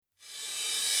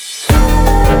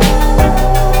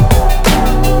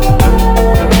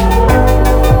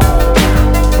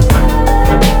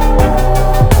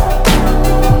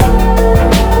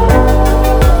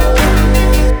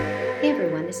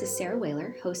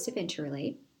host of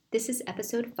Interrelate. This is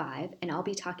episode 5, and I'll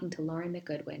be talking to Lauren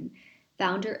McGoodwin,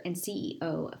 founder and CEO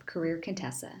of Career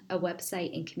Contessa, a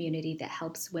website and community that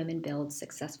helps women build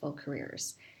successful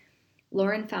careers.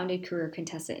 Lauren founded Career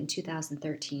Contessa in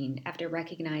 2013 after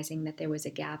recognizing that there was a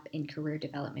gap in career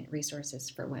development resources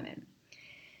for women.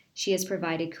 She has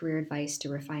provided career advice to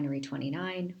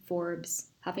Refinery29, Forbes,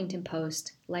 Huffington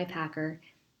Post, Lifehacker,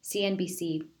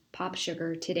 CNBC,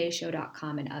 PopSugar,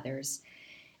 TodayShow.com, and others.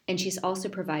 And she's also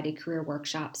provided career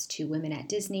workshops to women at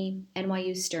Disney,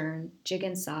 NYU Stern, Jig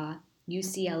and Saw,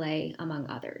 UCLA, among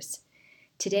others.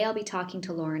 Today I'll be talking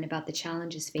to Lauren about the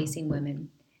challenges facing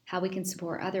women, how we can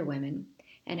support other women,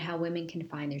 and how women can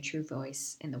find their true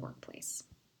voice in the workplace.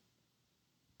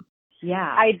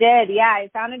 Yeah. I did. Yeah, I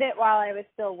founded it while I was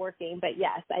still working, but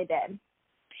yes, I did.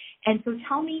 And so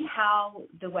tell me how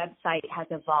the website has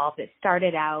evolved. It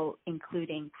started out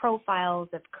including profiles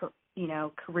of,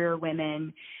 career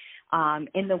women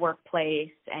in the workplace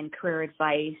and career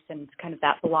advice and kind of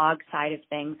that blog side of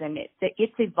things. And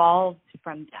it's evolved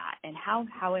from that. And how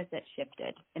has it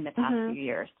shifted in the past few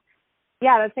years?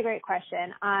 Yeah, that's a great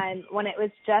question. When it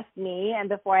was just me and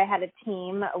before I had a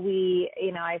team,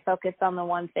 I focused on the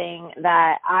one thing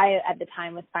that I, at the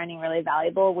time, was finding really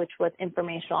valuable, which was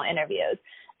informational interviews.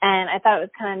 And I thought it was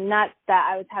kind of nuts that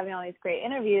I was having all these great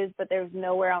interviews, but there was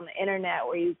nowhere on the internet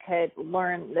where you could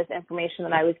learn this information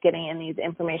that I was getting in these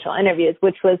informational interviews,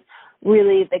 which was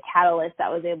really the catalyst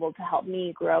that was able to help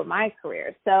me grow my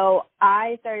career. So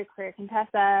I started Career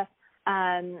Contessa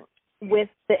with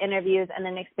the interviews and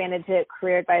then expanded to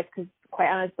career advice because, quite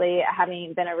honestly,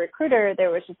 having been a recruiter, there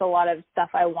was just a lot of stuff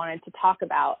I wanted to talk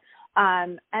about.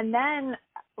 And then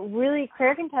really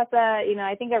Career Contessa,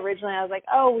 I think originally I was like,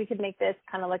 we could make this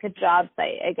kind of like a job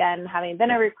site. Again, having been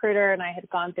a recruiter and I had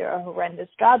gone through a horrendous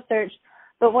job search.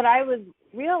 But what I was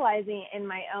realizing in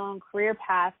my own career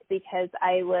path, because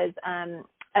I was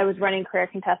running Career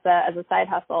Contessa as a side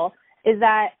hustle, is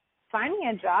that finding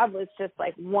a job was just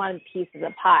like one piece of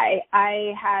the pie.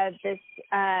 I had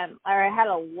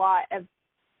a lot of,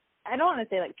 I don't want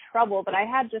to say like trouble, but I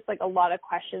had just like a lot of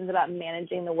questions about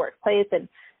managing the workplace and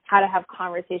how to have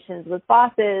conversations with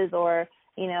bosses or,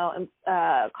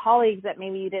 colleagues that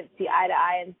maybe you didn't see eye to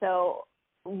eye. And so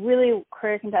really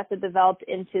Career Contessa developed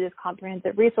into this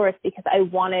comprehensive resource because I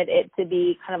wanted it to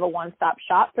be kind of a one-stop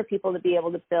shop for people to be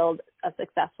able to build a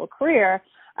successful career.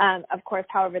 Of course,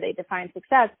 however they define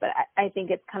success, but I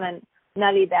think it's kind of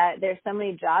nutty that there's so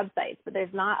many job sites, but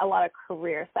there's not a lot of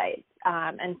career sites.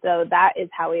 And so that is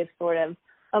how we've sort of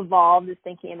evolved, is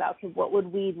thinking about, okay, what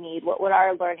would we need? What would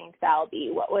our learning style be?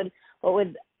 What would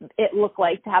it look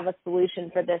like to have a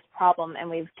solution for this problem? And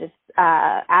we've just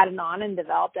added on and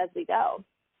developed as we go.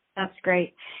 That's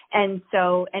great. And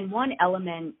one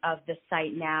element of the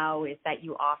site now is that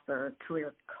you offer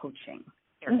career coaching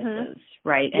services,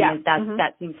 right? And yeah.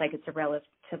 that seems like it's a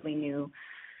relatively new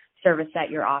service that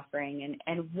you're offering.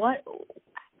 And what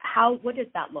does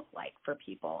that look like for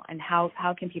people? And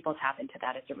how can people tap into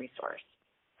that as a resource?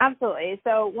 Absolutely.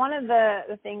 So one of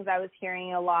the things I was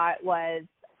hearing a lot was,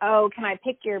 can I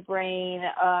pick your brain?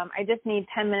 I just need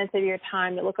 10 minutes of your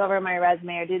time to look over my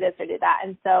resume or do this or do that.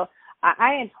 And so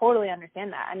I totally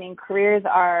understand that. I mean, careers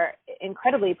are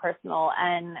incredibly personal,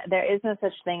 and there is no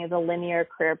such thing as a linear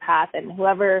career path. And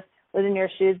whoever was in your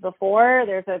shoes before,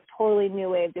 there's a totally new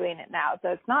way of doing it now. So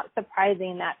it's not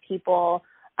surprising that people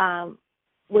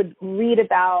would read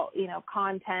about,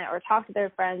 content or talk to their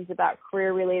friends about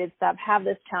career-related stuff, have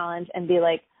this challenge, and be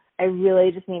like, I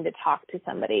really just need to talk to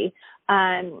somebody.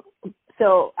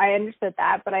 So I understood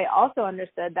that, but I also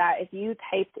understood that if you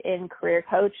typed in career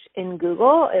coach in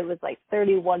Google, it was like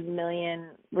 31 million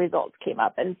results came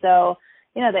up. And so,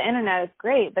 the internet is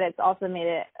great, but it's also made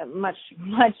it much,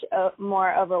 much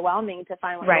more overwhelming to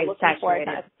find what you're looking for.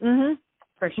 Mm-hmm.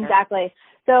 For sure. Exactly.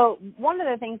 So one of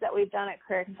the things that we've done at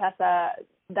Career Contessa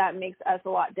that makes us a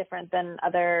lot different than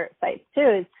other sites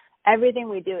too is everything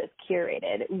we do is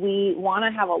curated. We want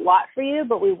to have a lot for you,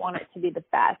 but we want it to be the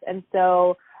best. And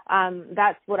so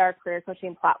that's what our career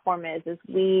coaching platform is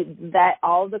we vet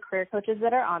all of the career coaches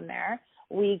that are on there.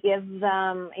 We give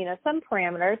them, some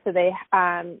parameters so they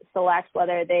select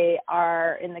whether they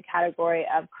are in the category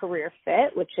of career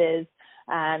fit, which is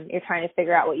you're trying to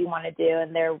figure out what you want to do,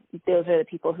 and those are the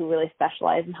people who really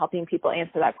specialize in helping people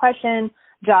answer that question: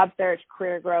 job search,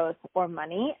 career growth, or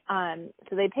money.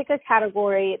 So they pick a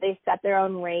category, they set their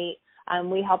own rate.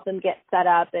 We help them get set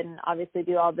up and obviously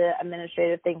do all the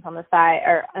administrative things on the side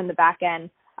or on the back end.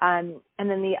 And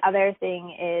then the other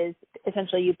thing is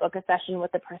essentially you book a session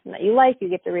with the person that you like. You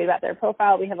get to read about their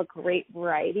profile. We have a great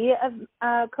variety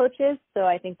of coaches, so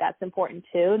I think that's important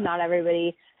too. Not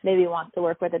everybody maybe wants to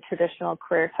work with a traditional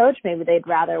career coach. Maybe they'd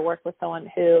rather work with someone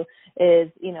who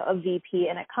is, a VP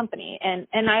in a company. And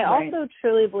I also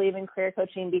truly believe in career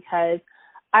coaching because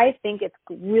I think it's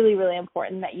really, really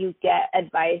important that you get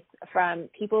advice from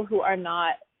people who are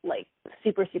not like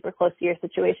super, super close to your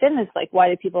situation. It's like, why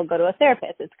do people go to a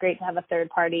therapist? It's great to have a third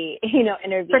party,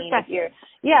 intervene.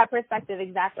 Perspective,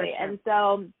 exactly.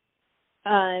 Sure.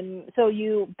 And so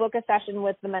you book a session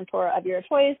with the mentor of your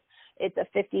choice. It's a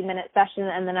 50-minute session,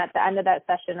 and then at the end of that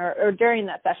session, or during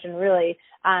that session, really,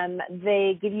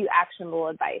 they give you actionable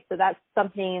advice. So that's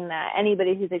something that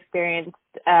anybody who's experienced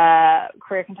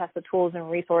Career Contessa tools and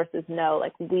resources know.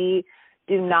 Like, we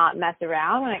do not mess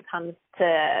around when it comes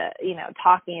to,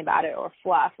 talking about it or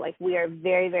fluff. Like, we are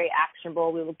very, very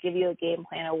actionable. We will give you a game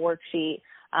plan, a worksheet,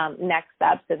 next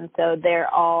steps. And so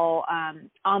they're all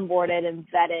onboarded and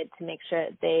vetted to make sure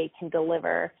that they can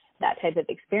deliver that type of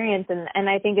experience. And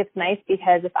I think it's nice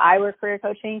because if I were career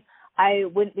coaching, I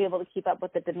wouldn't be able to keep up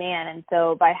with the demand. And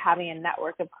so by having a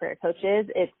network of career coaches,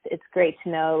 it's great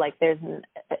to know like there's an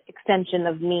extension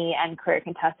of me and Career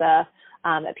Contessa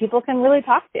that people can really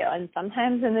talk to. And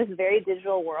sometimes in this very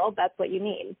digital world, that's what you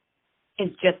need.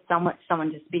 It's just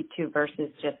someone to speak to versus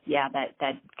just,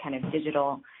 that kind of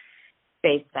digital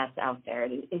space that's out there.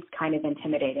 It's kind of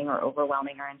intimidating or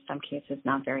overwhelming, or in some cases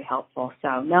not very helpful.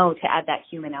 So no, to add that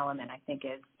human element, I think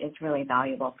is really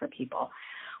valuable for people.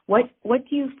 What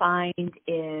do you find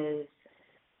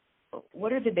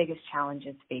what are the biggest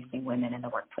challenges facing women in the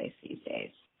workplace these days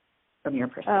from your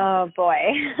perspective? Oh boy.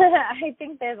 I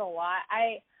think there's a lot.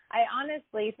 I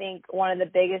honestly think one of the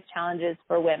biggest challenges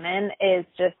for women is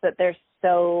just that there's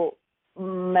so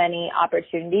many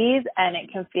opportunities and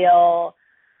it can feel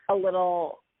a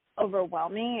little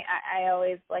overwhelming. I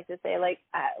always like to say,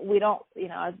 we don't,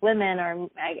 as women, or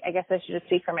I guess I should just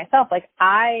speak for myself,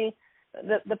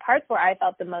 the parts where I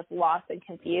felt the most lost and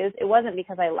confused, it wasn't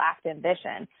because I lacked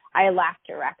ambition. I lacked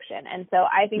direction. And so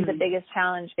I think the biggest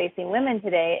challenge facing women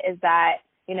today is that,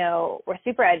 we're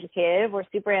super educated, we're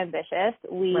super ambitious,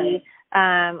 we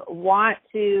want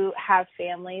to have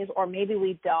families, or maybe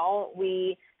we don't.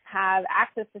 We have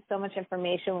access to so much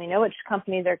information. We know which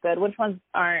companies are good, which ones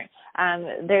aren't.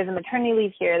 There's a maternity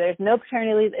leave here. There's no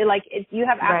paternity leave. If you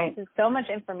have access to so much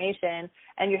information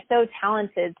and you're so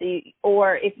talented,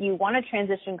 or if you want to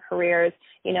transition careers,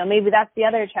 maybe that's the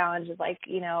other challenge is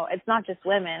it's not just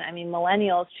women. I mean,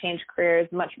 millennials change careers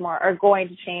much more, are going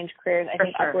to change careers, I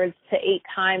think, upwards to 8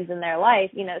 times in their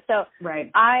life, So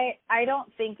I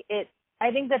think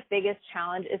the biggest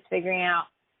challenge is figuring out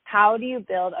how do you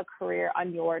build a career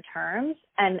on your terms?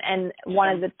 And one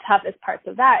of the toughest parts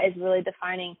of that is really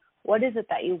defining what is it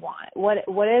that you want?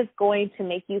 What is going to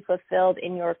make you fulfilled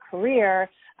in your career?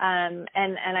 And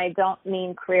I don't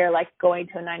mean career like going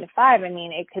to a 9 to 5. I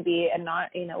mean, it could be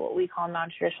what we call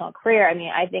non-traditional career. I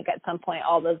mean, I think at some point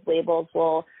all those labels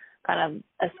will kind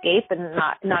of escape and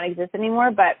not exist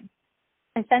anymore. But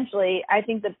essentially, I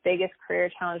think the biggest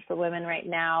career challenge for women right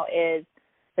now is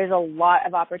there's a lot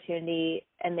of opportunity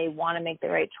and they want to make the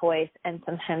right choice. And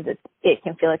sometimes it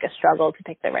can feel like a struggle to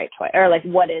pick the right choice, or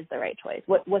what is the right choice?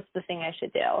 What's the thing I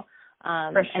should do?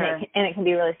 For sure. And it can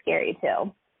be really scary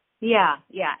too. Yeah.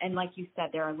 And like you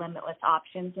said, there are limitless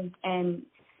options, and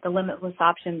the limitless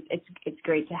options, it's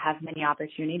great to have many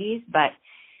opportunities, but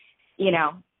in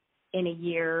a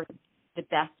year, the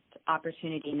best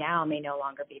opportunity now may no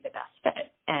longer be the best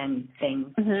fit, and things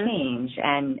change.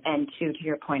 And to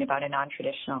your point about a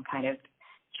non-traditional kind of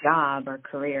job or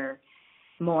career,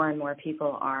 more and more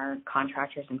people are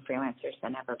contractors and freelancers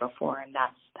than ever before, and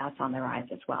that's on the rise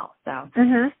as well. So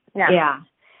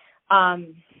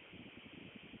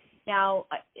now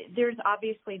there's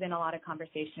obviously been a lot of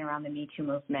conversation around the Me Too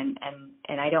movement,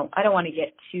 and I don't want to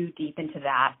get too deep into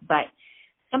that, but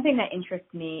something that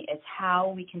interests me is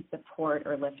how we can support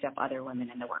or lift up other women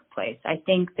in the workplace. I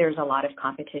think there's a lot of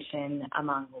competition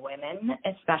among women,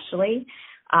 especially,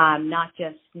 not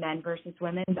just men versus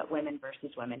women, but women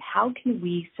versus women. How can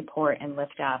we support and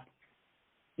lift up,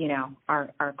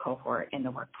 our cohort in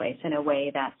the workplace in a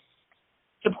way that's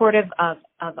supportive of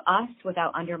us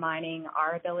without undermining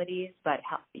our abilities, but,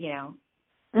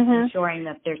 ensuring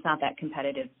that there's not that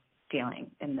competitive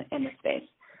feeling in the space?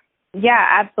 Yeah,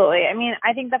 absolutely. I mean,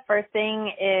 I think the first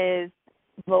thing is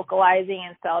vocalizing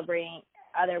and celebrating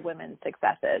other women's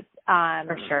successes.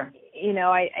 For sure.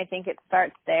 I think it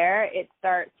starts there. It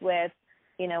starts with,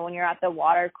 when you're at the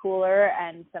water cooler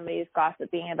and somebody's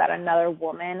gossiping about another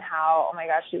woman, how, oh my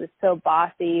gosh, she was so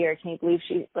bossy, or can you believe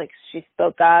she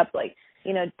spoke up?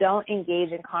 don't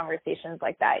engage in conversations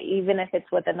like that, even if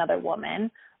it's with another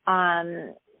woman.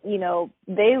 The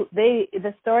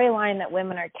storyline that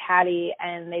women are catty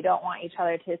and they don't want each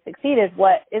other to succeed is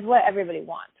what everybody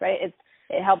wants, right?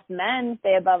 It helps men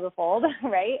stay above the fold,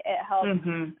 right? It helps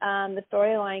the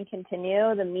storyline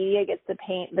continue. The media gets to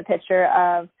paint the picture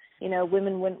of,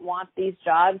 women wouldn't want these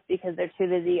jobs because they're too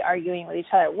busy arguing with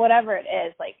each other, whatever it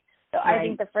is. So right. I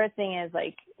think the first thing is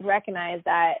recognize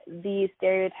that these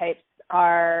stereotypes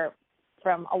are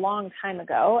from a long time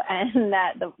ago, and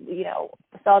that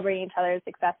celebrating each other's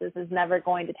successes is never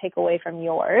going to take away from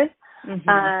yours.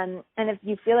 And if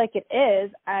you feel like it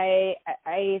is, I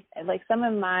like some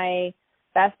of my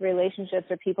best relationships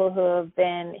or people who have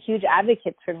been huge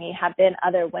advocates for me have been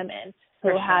other women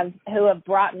who have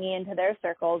brought me into their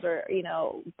circles, or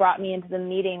brought me into the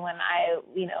meeting when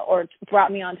or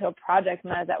brought me onto a project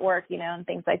when I was at work, and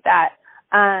things like that.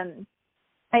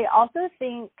 I also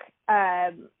think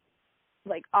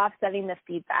offsetting the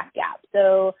feedback gap.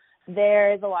 So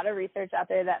there's a lot of research out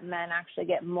there that men actually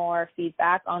get more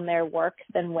feedback on their work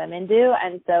than women do.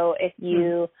 And so if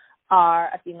you are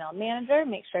a female manager,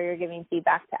 make sure you're giving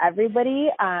feedback to everybody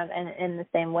and in the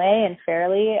same way and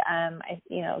fairly.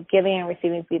 Giving and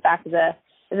receiving feedback is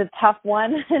a tough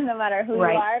one no matter who you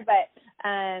are. But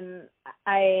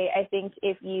I think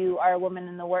if you are a woman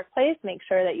in the workplace, make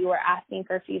sure that you are asking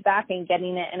for feedback and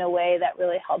getting it in a way that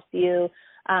really helps you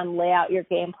lay out your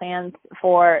game plans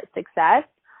for success.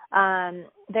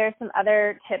 There's some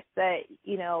other tips that,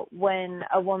 when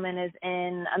a woman is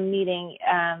in a meeting,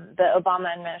 the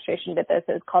Obama administration did this.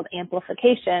 It's called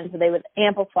amplification. So they would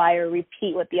amplify or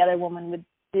repeat what the other woman would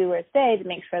do or say to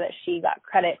make sure that she got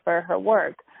credit for her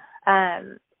work.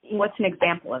 What's an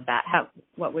example of that?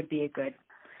 What would be a good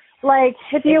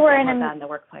if you were in the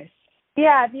workplace?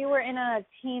 Yeah, if you were in a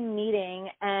team meeting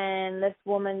and this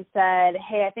woman said,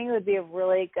 hey, I think it would be a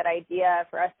really good idea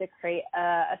for us to create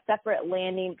a separate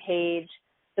landing page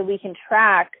so we can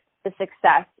track the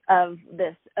success of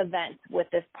this event with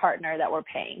this partner that we're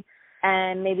paying.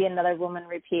 And maybe another woman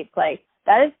repeats,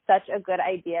 that is such a good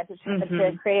idea to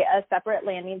create a separate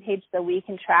landing page so we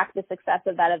can track the success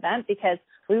of that event, because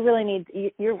we really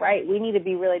you're right, we need to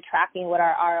be really tracking what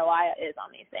our ROI is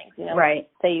on these things. Right.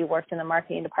 Say you worked in the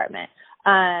marketing department.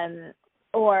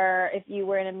 Or if you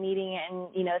were in a meeting and,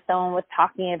 someone was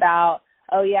talking about,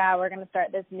 oh yeah, we're going to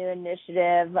start this new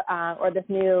initiative, or this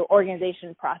new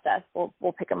organization process.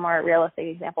 We'll pick a more realistic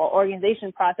example,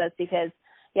 organization process, because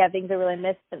things are really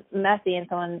messy, and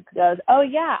someone goes, oh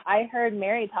yeah, I heard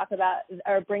Mary talk about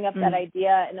or bring up that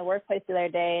idea in the workplace the other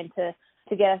day, and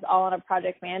to get us all on a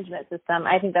project management system.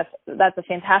 I think that's a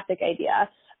fantastic idea.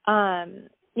 And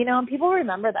people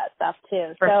remember that stuff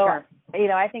too. For sure.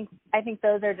 I think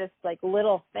those are just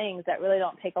little things that really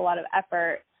don't take a lot of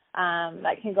effort,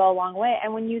 that can go a long way.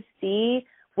 And when you see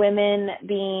women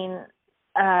being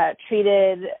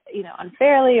treated,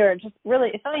 unfairly, or just really,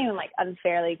 it's not even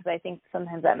unfairly, because I think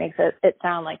sometimes that makes it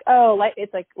sound like, oh,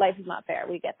 it's life is not fair.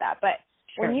 We get that. But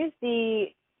when you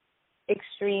see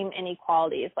extreme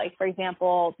inequalities, for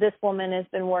example, this woman has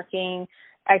been working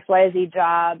XYZ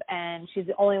job and she's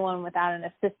the only one without an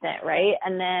assistant, right?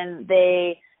 And then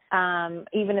they,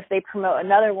 even if they promote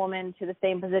another woman to the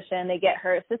same position, they get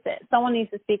her assistant. Someone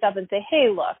needs to speak up and say, hey,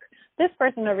 look, this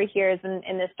person over here is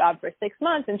in this job for 6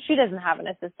 months and she doesn't have an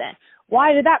assistant.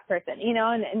 Why did that person,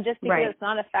 and just because it's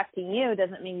not affecting you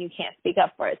doesn't mean you can't speak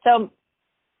up for it. So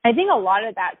I think a lot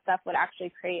of that stuff would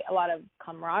actually create a lot of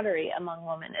camaraderie among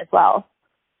women as well.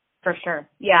 For sure.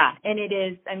 Yeah. And it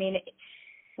is,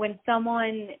 when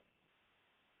someone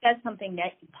says something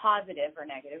positive or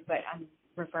negative, but I'm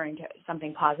referring to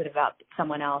something positive about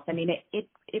someone else,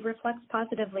 it reflects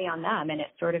positively on them, and it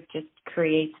sort of just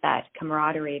creates that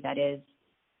camaraderie that is,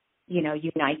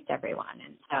 unites everyone.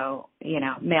 And so,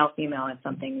 male, female is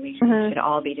something we should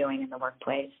all be doing in the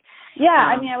workplace.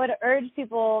 Yeah, I would urge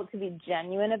people to be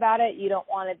genuine about it. You don't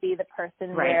want to be the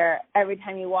person where every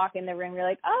time you walk in the room, you're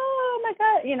like, oh my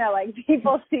God,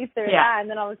 people see through that, and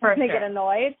then all of a sudden they get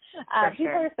annoyed.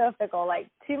 People are so fickle.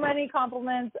 Too many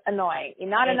compliments, annoying.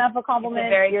 Not enough of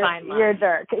compliments, you're a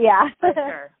jerk. Yeah.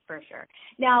 For sure.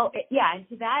 Now, and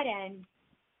to that end,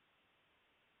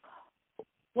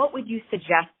 what would you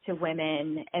suggest to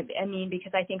women?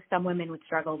 Because I think some women would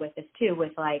struggle with this too,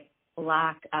 with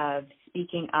lack of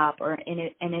speaking up, or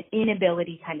an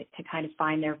inability to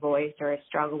find their voice, or a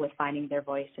struggle with finding their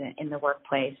voice in the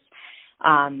workplace.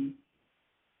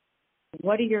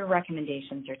 What are your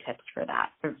recommendations or tips for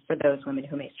that, for those women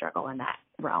who may struggle in that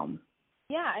realm?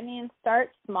 Yeah, start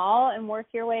small and work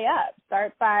your way up.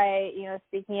 Start by,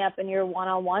 speaking up in your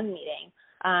one-on-one meeting.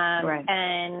 Right.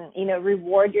 and,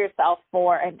 reward yourself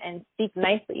for and speak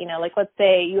nicely. Like let's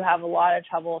say you have a lot of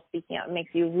trouble speaking up. It makes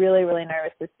you really, really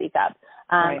nervous to speak up.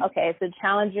 Right. Okay, so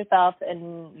challenge yourself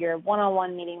in your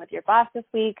one-on-one meeting with your boss this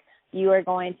week. You are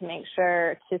going to make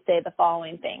sure to say the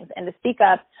following things and to speak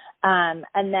up.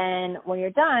 And then when you're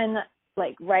done,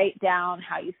 like write down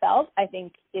how you felt. I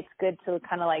think it's good to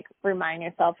kind of like remind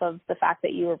yourself of the fact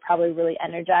that you were probably really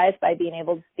energized by being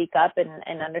able to speak up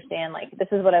and understand like, this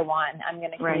is what I want. I'm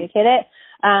going to communicate it.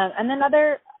 And then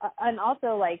and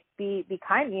also like be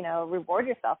kind, reward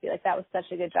yourself. Be like, that was such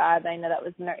a good job. I know that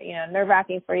was, nerve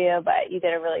wracking for you, but you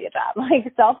did a really good job.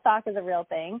 Like self-talk is a real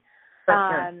thing.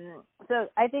 Sure. So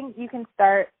I think you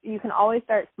can always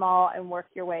start small and work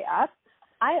your way up.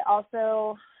 I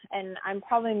also, and I'm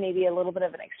probably maybe a little bit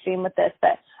of an extreme with this,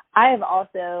 but I have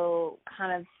also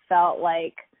kind of felt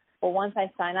like, well, once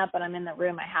I sign up and I'm in the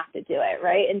room, I have to do it,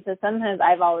 right? And so sometimes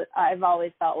I've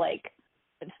always felt like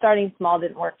starting small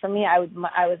didn't work for me. I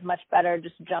was much better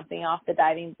just jumping off the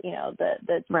diving,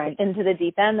 into the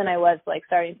deep end than I was like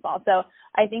starting small. So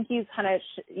I think you kind of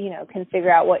can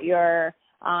figure out what your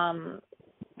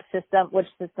which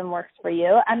system works for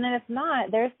you, and then if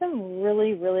not, there's some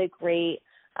really, really great.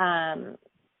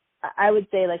 I would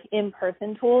say like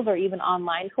in-person tools or even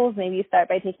online tools. Maybe you start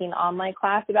by taking an online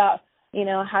class about,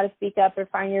 how to speak up or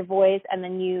find your voice, and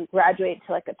then you graduate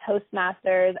to like a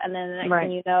Toastmasters, and then the next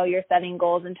thing you know, you're setting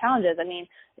goals and challenges. I mean,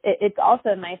 it's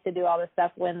also nice to do all this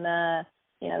stuff when the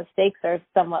stakes are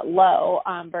somewhat low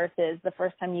versus the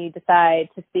first time you decide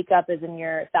to speak up is in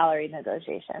your salary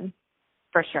negotiation.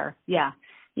 For sure. Yeah.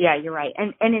 Yeah, you're right.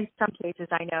 And in some cases,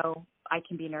 I know I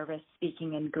can be nervous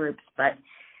speaking in groups, but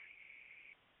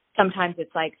sometimes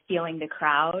it's like feeling the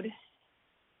crowd.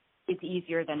 It's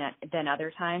easier than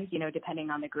other times, depending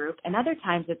on the group. And other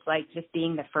times it's like just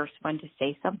being the first one to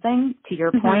say something, to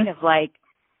your point of like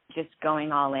just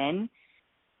going all in.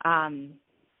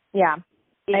 Yeah,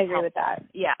 I agree with that.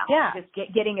 Yeah.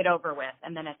 Just getting it over with.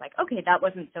 And then it's like, okay, that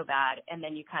wasn't so bad. And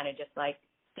then you kind of just like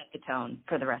set the tone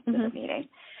for the rest of the meeting.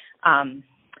 And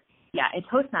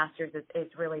Toastmasters is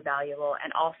really valuable,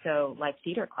 and also like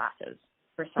theater classes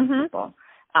for some people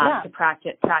to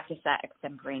practice that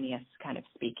extemporaneous kind of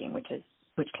speaking, which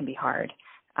can be hard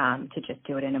to just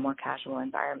do it in a more casual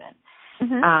environment.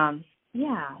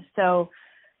 So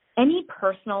any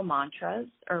personal mantras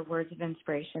or words of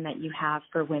inspiration that you have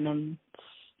for women,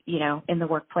 in the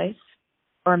workplace,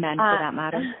 or men for that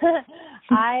matter?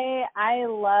 I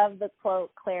love the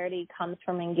quote, "Clarity comes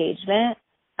from engagement."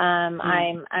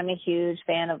 I'm a huge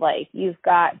fan of like, you've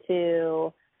got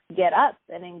to get up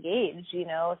and engage.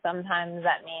 Sometimes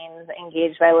that means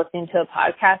engage by listening to a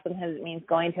podcast. Sometimes it means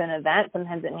going to an event.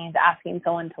 Sometimes it means asking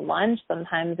someone to lunch.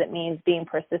 Sometimes it means being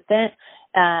persistent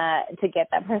to get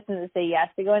that person to say yes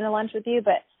to going to lunch with you.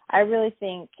 But I really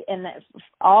think in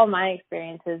all my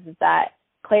experiences is that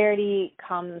clarity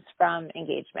comes from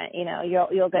engagement.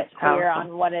 You'll get clear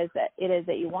on what it is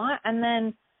that you want. And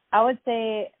then I would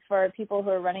say for people who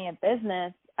are running a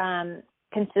business,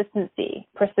 consistency,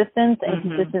 persistence and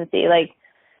consistency. Like,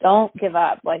 don't give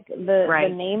up. Like the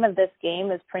name of this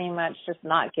game is pretty much just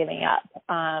not giving up.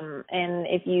 And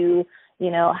if you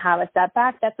have a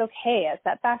setback, that's okay. A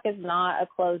setback is not a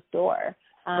closed door.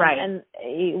 And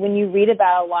when you read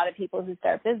about a lot of people who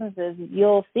start businesses,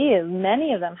 you'll see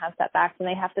many of them have setbacks and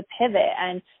they have to pivot,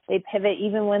 and they pivot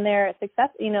even when they're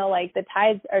successful. Like the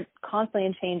tides are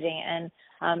constantly changing. And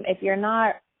if you're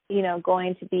not,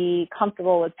 going to be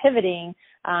comfortable with pivoting,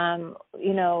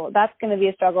 that's going to be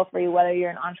a struggle for you, whether you're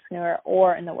an entrepreneur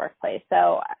or in the workplace.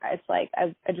 So it's like,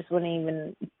 I just wouldn't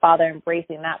even bother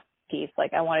embracing that piece.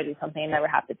 Like, I want to do something and never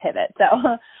have to pivot. So,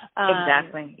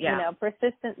 exactly. Yeah.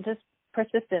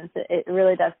 Persistence, it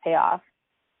really does pay off.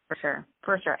 For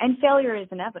sure. And failure is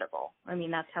inevitable. I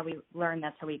mean, that's how we learn,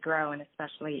 that's how we grow. And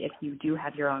especially if you do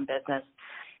have your own business,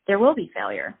 there will be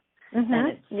failure.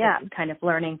 And it's kind of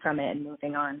learning from it and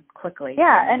moving on quickly.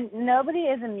 Yeah, and nobody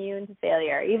is immune to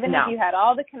failure. Even if you had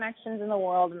all the connections in the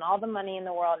world and all the money in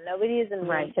the world, nobody is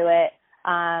immune to it.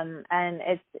 And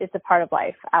it's a part of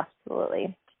life,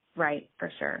 absolutely. Right,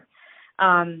 for sure.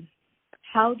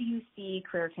 How do you see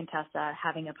Career Contessa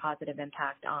having a positive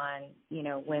impact on,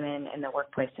 women in the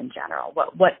workplace in general?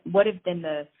 What have been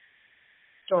the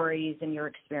stories in your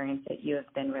experience that you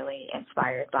have been really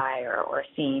inspired by or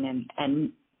seen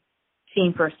and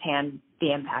seeing firsthand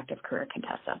the impact of Career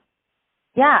Contessa?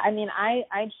 Yeah, I mean, I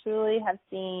truly have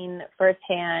seen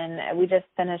firsthand. We just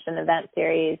finished an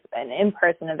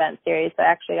in-person event series, so I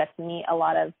actually got to meet a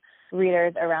lot of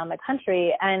readers around the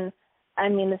country. And I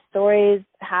mean, the stories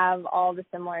have all the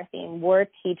similar theme. We're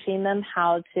teaching them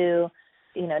how to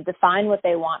define what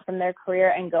they want from their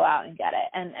career and go out and get it.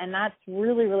 And that's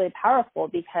really, really powerful,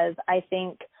 because I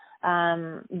think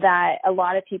that a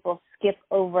lot of people skip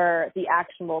over the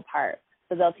actionable part.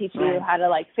 So they'll teach you how to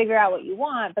figure out what you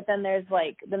want, but then there's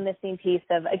the missing piece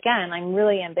of, again, I'm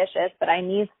really ambitious, but I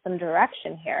need some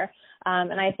direction here.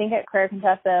 And I think at Career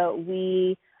Contessa,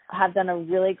 we have done a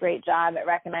really great job at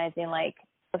recognizing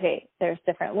okay, there's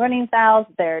different learning styles.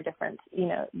 There are different,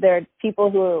 there are people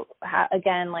who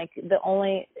again,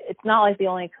 it's not like the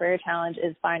only career challenge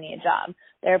is finding a job.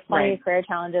 There are plenty of career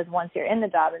challenges once you're in the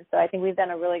job. And so I think we've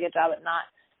done a really good job at not,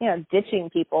 ditching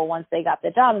people once they got the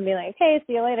job and being like, okay,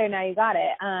 see you later. Now you got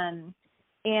it.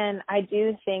 And I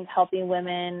do think helping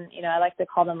women, I like to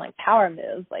call them power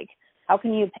moves. How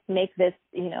can you make this,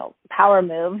 power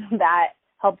move that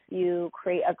helps you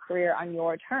create a career on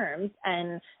your terms?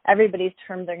 And everybody's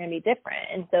terms are going to be different.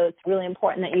 And so it's really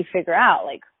important that you figure out,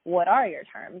 what are your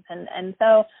terms? And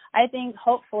so I think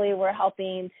hopefully we're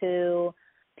helping to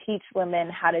teach women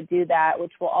how to do that,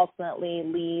 which will ultimately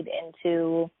lead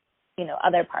into,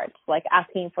 other parts, like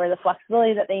asking for the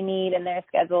flexibility that they need in their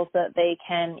schedule so that they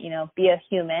can, be a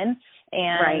human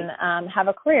and have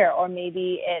a career. Or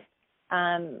maybe it's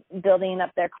building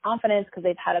up their confidence because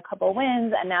they've had a couple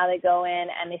wins and now they go in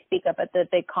and they speak up at the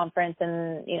big conference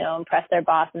and, impress their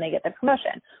boss and they get their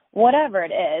promotion. Whatever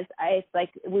it is,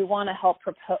 we want to help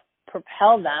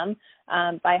propel them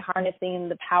by harnessing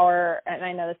the power. And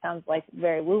I know this sounds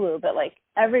very woo-woo, but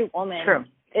every woman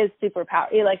is super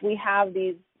powerful. We have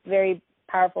these very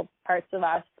powerful parts of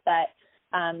us that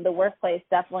the workplace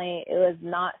definitely, it was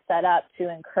not set up to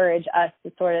encourage us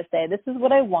to sort of say, this is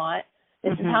what I want.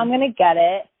 This is how I'm going to get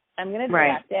it. I'm going to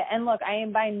direct it. And look, I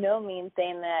am by no means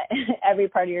saying that every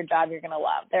part of your job you're going to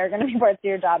love. There are going to be parts of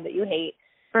your job that you hate.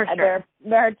 For sure. There are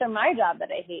parts of my job that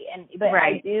I hate. But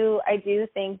I do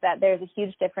think that there's a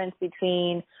huge difference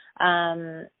between,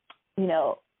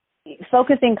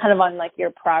 focusing kind of on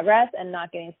your progress and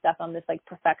not getting stuck on this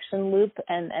perfection loop.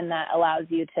 And that allows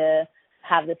you to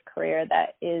have this career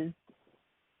that is,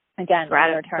 again,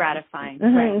 gratifying.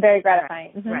 Very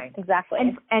gratifying. Right. Exactly.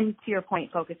 And to your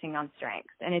point, focusing on strengths.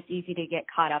 And it's easy to get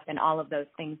caught up in all of those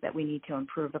things that we need to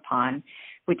improve upon,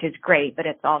 which is great, but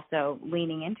it's also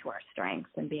leaning into our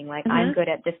strengths and being I'm good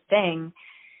at this thing.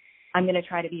 I'm going to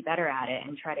try to be better at it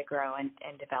and try to grow and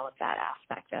develop that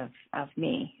aspect of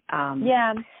me.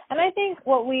 Yeah. And I think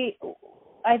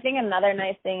another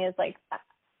nice thing is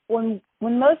when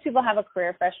most people have a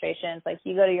career frustration, it's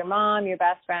you go to your mom, your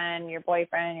best friend, your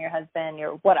boyfriend, your husband,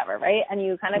 your whatever, right? And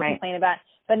you kind of complain about it,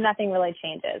 but nothing really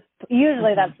changes.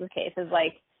 Usually that's the case,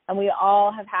 and we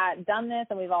all have done this,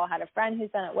 and we've all had a friend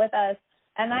who's done it with us.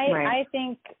 And I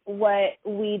think what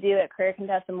we do at Career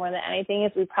Contessa more than anything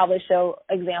is we probably show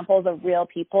examples of real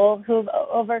people who've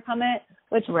overcome it,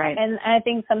 and I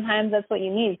think sometimes that's what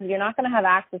you need, because you're not going to have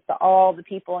access to all the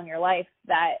people in your life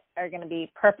that are going to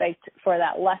be perfect for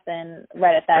that lesson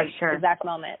right at that exact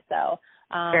moment. So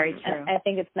very true. I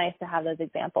think it's nice to have those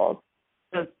examples.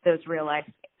 Those real life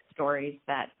stories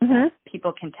that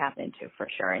people can tap into for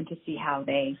sure, and to see how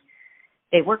they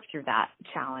work through that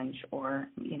challenge or,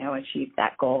 achieve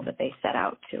that goal that they set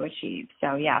out to achieve.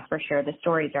 So yeah, for sure. The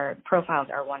profiles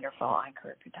are wonderful on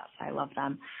Career Contessa. I love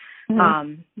them.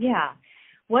 Yeah.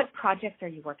 What projects are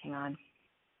you working on?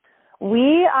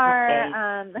 We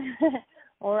are,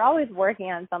 we're always working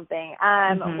on something.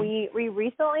 We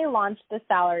recently launched the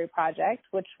Salary Project,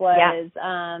 which was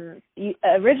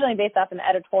originally based off an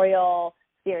editorial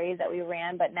series that we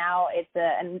ran, but now it's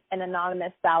an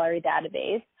anonymous salary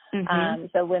database.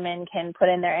 So women can put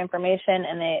in their information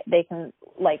and they can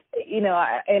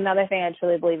another thing I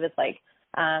truly believe is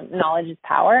knowledge is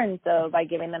power. And so by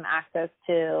giving them access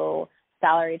to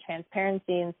salary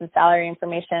transparency and some salary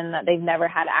information that they've never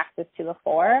had access to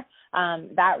before,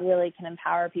 that really can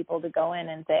empower people to go in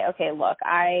and say, okay, look,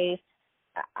 I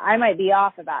might be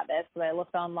off about this because I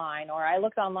looked online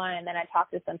and then I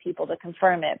talked to some people to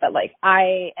confirm it, but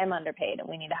I am underpaid and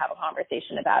we need to have a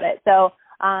conversation about it. So,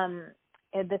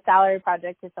 the Salary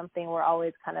Project is something we're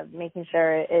always kind of making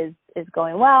sure is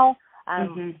going well.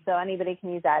 So anybody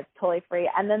can use that. It's totally free.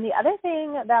 And then the other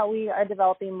thing that we are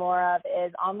developing more of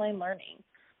is online learning.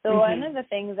 So one of the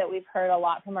things that we've heard a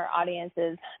lot from our audience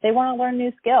is they want to learn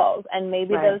new skills, and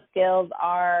maybe those skills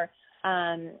are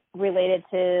related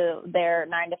to their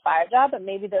 9-to-5 job, but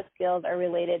maybe those skills are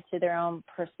related to their own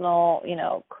personal,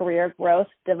 career growth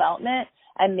development.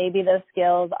 And maybe those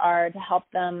skills are to help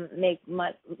them make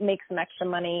some extra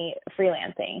money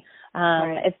freelancing.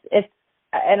 It's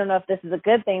I don't know if this is a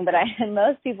good thing, but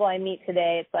most people I meet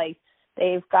today, it's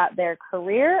they've got their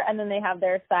career and then they have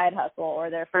their side hustle or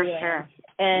their freelance.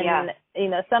 And,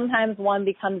 sometimes one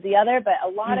becomes the other, but a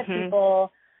lot of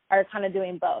people are kind of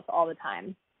doing both all the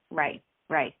time. Right.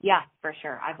 Yeah, for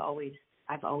sure. I've always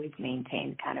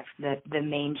maintained kind of the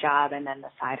main job and then the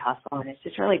side hustle, and it's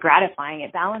just really gratifying.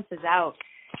 It balances out,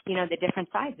 the different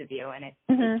sides of you, and it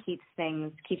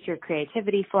keeps your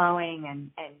creativity flowing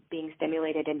and being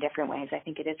stimulated in different ways. I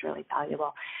think it is really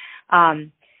valuable.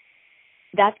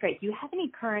 That's great. Do you have any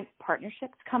current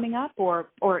partnerships coming up or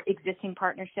existing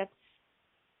partnerships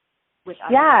with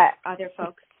other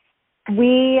folks?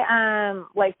 We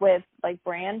with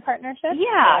brand partnerships?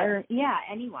 Yeah,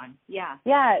 anyone. Yeah.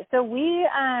 Yeah. So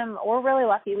we're really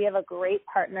lucky. We have a great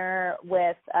partner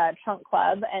with Trunk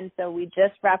Club, and so we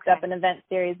just wrapped up an event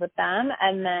series with them.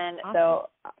 And then so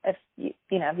if you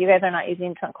guys are not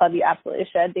using Trunk Club, you absolutely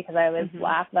should, because I always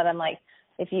laugh that I'm like,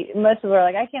 most people are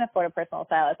like, I can't afford a personal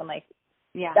stylist. I'm like,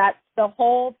 yeah, that's the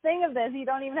whole thing of this. You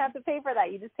don't even have to pay for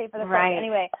that. You just pay for the price.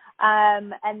 Anyway.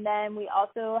 And then we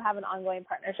also have an ongoing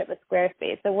partnership with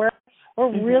Squarespace. So we're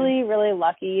really, really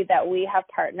lucky that we have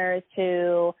partners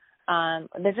who,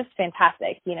 they're just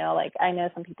fantastic. I know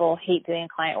some people hate doing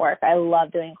client work. I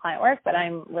love doing client work, but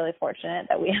I'm really fortunate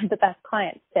that we have the best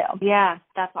clients too. Yeah,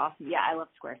 that's awesome. Yeah, I love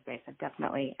Squarespace. I've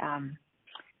definitely,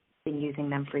 been using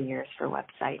them for years for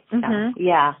websites. So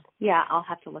yeah, I'll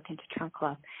have to look into Trunk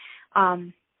Club.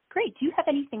 Great. Do you have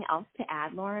anything else to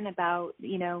add, Lauren, about,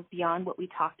 beyond what we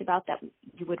talked about that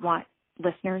you would want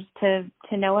listeners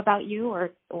to know about you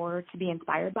or to be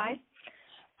inspired by?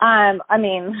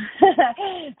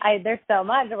 There's so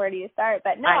much. Where do you start?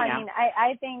 But no,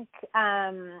 I think,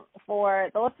 for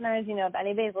the listeners, if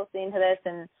anybody's listening to this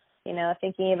and,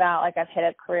 thinking about I've hit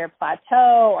a career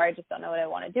plateau, or I just don't know what I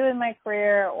want to do in my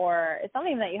career, or it's not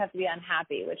even that you have to be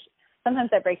unhappy, which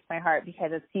sometimes that breaks my heart,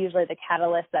 because it's usually the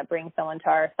catalyst that brings someone to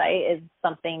our site is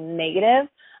something negative.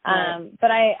 Right.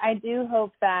 But I do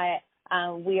hope that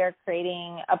we are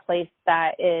creating a place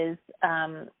that is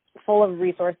full of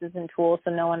resources and tools, so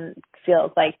no one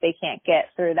feels like they can't get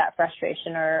through that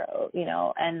frustration or,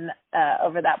 and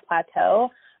over that plateau.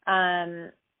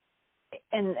 And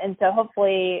so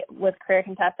hopefully with Career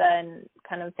Contessa and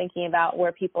kind of thinking about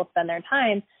where people spend their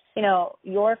time,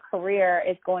 your career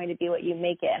is going to be what you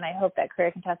make it. And I hope that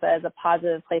Career Contessa is a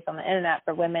positive place on the internet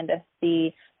for women to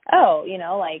see,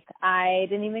 I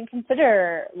didn't even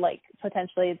consider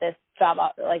potentially this job,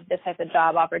 this type of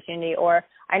job opportunity, or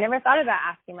I never thought about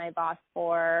asking my boss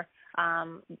for,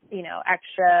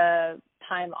 extra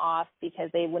time off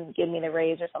because they wouldn't give me the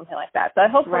raise or something like that. So I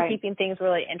hope we're keeping things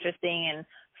really interesting and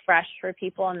fresh for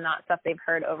people and not stuff they've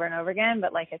heard over and over again.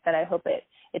 But like I said, I hope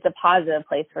it's a positive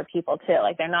place for people too.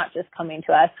 They're not just coming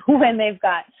to us when they've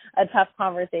got a tough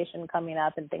conversation coming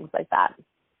up and things like that.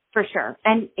 For sure.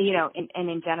 And,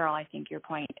 in general, I think your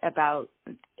point about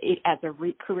it as a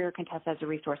Career Contessa as a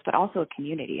resource, but also a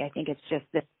community. I think it's just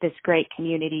this great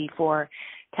community for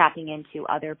tapping into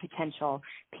other potential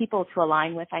people to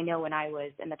align with. I know when I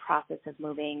was in the process of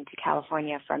moving to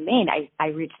California from Maine, I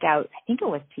reached out, I think it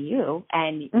was to you,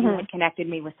 and you had connected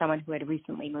me with someone who had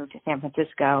recently moved to San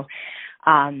Francisco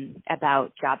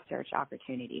about job search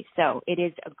opportunities. So it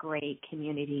is a great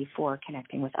community for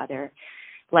connecting with other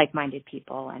like-minded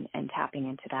people and tapping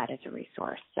into that as a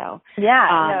resource. So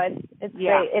it's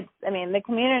great. The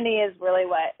community is really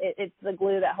it's the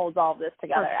glue that holds all of this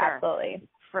together. For sure. Absolutely.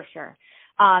 For sure.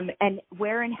 And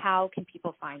where and how can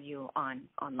people find you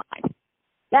online?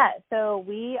 Yeah, so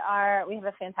we have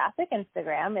a fantastic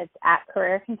Instagram. It's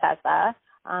 @Career Contessa.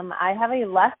 I have a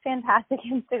less fantastic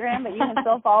Instagram, but you can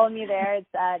still follow me there.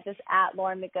 It's just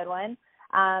 @Lauren McGoodwin.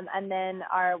 And then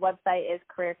our website is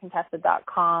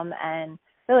careercontessa.com, and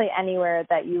really anywhere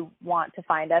that you want to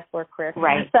find us, we're Career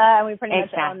Contessa, and we pretty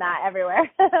much own that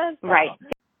everywhere. Right.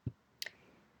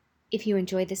 If you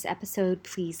enjoyed this episode,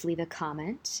 please leave a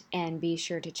comment and be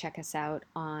sure to check us out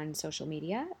on social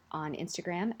media, on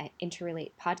Instagram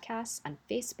 @Interrelate Podcasts, on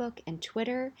Facebook and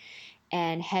Twitter,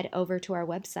 and head over to our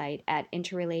website at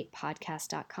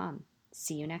interrelatepodcast.com.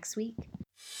 See you next week.